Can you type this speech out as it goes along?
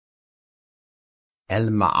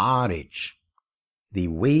Al-Ma'arij, the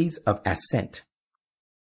ways of ascent.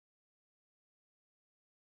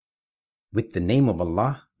 With the name of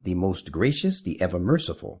Allah, the most gracious, the ever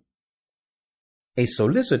merciful. A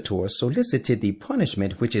solicitor solicited the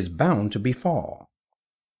punishment which is bound to befall.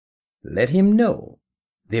 Let him know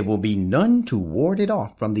there will be none to ward it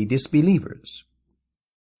off from the disbelievers.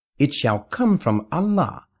 It shall come from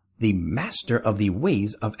Allah, the master of the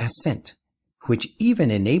ways of ascent, which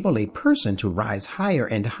even enable a person to rise higher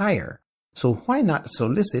and higher, so why not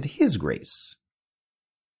solicit his grace?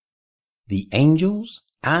 The angels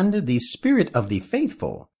and the spirit of the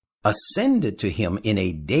faithful ascended to him in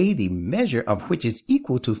a day the measure of which is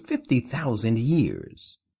equal to 50,000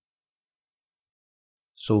 years.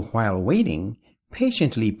 So while waiting,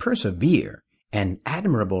 patiently persevere, an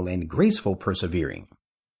admirable and graceful persevering.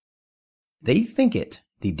 They think it,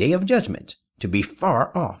 the day of judgment, to be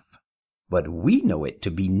far off, but we know it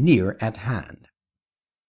to be near at hand.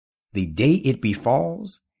 The day it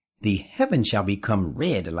befalls, the heaven shall become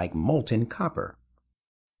red like molten copper,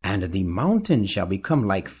 and the mountains shall become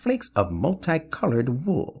like flakes of multicolored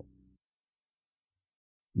wool.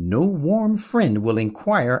 No warm friend will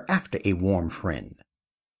inquire after a warm friend,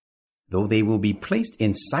 though they will be placed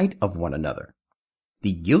in sight of one another.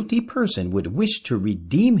 The guilty person would wish to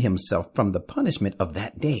redeem himself from the punishment of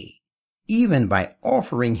that day, even by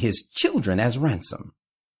offering his children as ransom.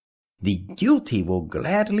 The guilty will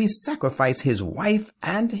gladly sacrifice his wife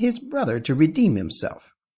and his brother to redeem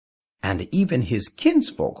himself, and even his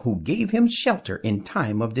kinsfolk who gave him shelter in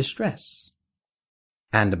time of distress.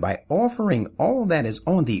 And by offering all that is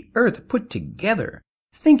on the earth put together,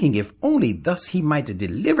 thinking if only thus he might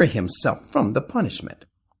deliver himself from the punishment.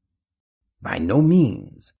 By no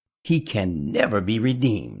means, he can never be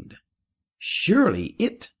redeemed. Surely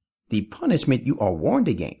it, the punishment you are warned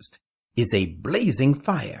against, is a blazing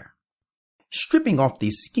fire, stripping off the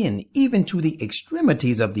skin even to the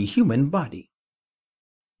extremities of the human body.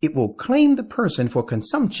 It will claim the person for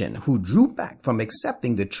consumption who drew back from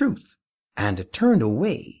accepting the truth and turned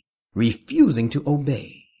away, refusing to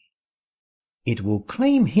obey. It will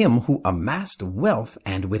claim him who amassed wealth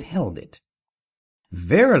and withheld it.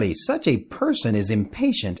 Verily, such a person is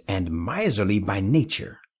impatient and miserly by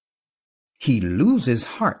nature. He loses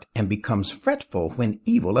heart and becomes fretful when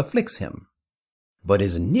evil afflicts him, but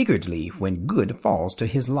is niggardly when good falls to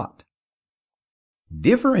his lot.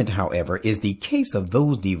 Different, however, is the case of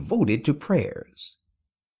those devoted to prayers,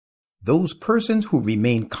 those persons who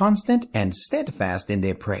remain constant and steadfast in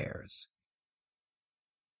their prayers,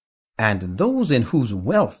 and those in whose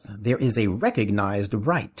wealth there is a recognized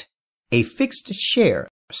right, a fixed share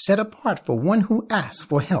set apart for one who asks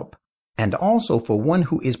for help, and also for one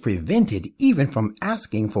who is prevented even from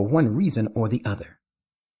asking for one reason or the other.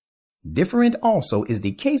 Different also is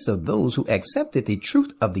the case of those who accepted the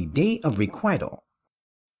truth of the day of requital,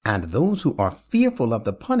 and those who are fearful of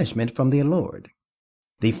the punishment from their Lord.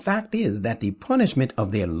 The fact is that the punishment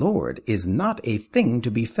of their Lord is not a thing to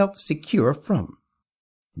be felt secure from.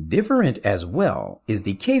 Different as well is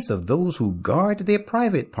the case of those who guard their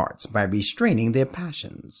private parts by restraining their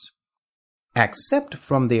passions, except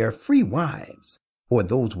from their free wives, or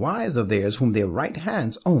those wives of theirs whom their right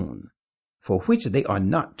hands own, for which they are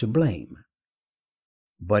not to blame.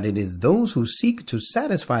 But it is those who seek to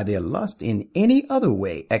satisfy their lust in any other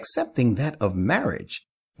way excepting that of marriage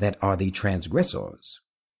that are the transgressors.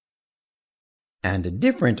 And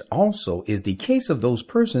different also is the case of those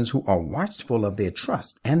persons who are watchful of their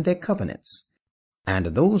trust and their covenants, and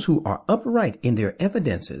those who are upright in their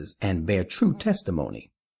evidences and bear true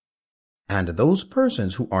testimony, and those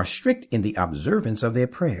persons who are strict in the observance of their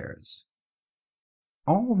prayers.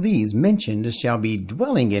 All these mentioned shall be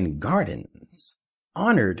dwelling in gardens,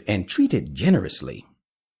 honored and treated generously.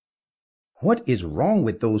 What is wrong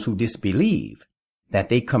with those who disbelieve, that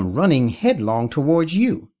they come running headlong towards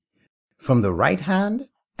you, from the right hand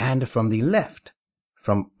and from the left,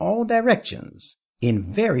 from all directions, in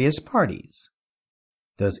various parties?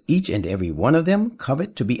 Does each and every one of them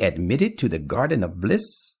covet to be admitted to the garden of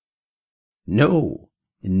bliss? No,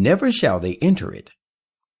 never shall they enter it.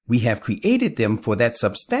 We have created them for that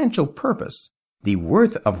substantial purpose, the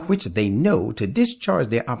worth of which they know, to discharge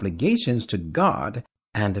their obligations to God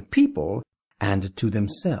and people and to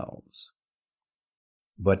themselves.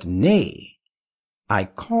 But nay, I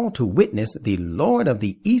call to witness the Lord of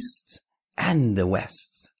the East and the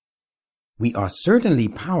West. We are certainly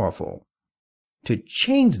powerful to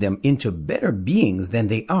change them into better beings than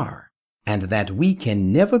they are, and that we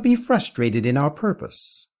can never be frustrated in our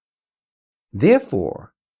purpose.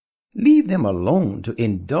 Therefore, leave them alone to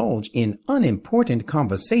indulge in unimportant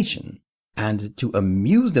conversation and to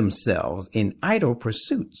amuse themselves in idle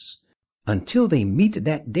pursuits until they meet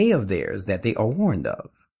that day of theirs that they are warned of.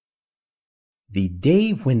 The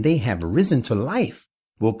day when they have risen to life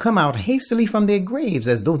will come out hastily from their graves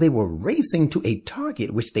as though they were racing to a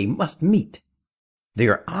target which they must meet.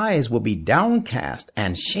 Their eyes will be downcast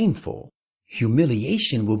and shameful.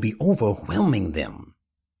 Humiliation will be overwhelming them.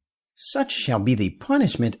 Such shall be the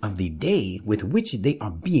punishment of the day with which they are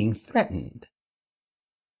being threatened.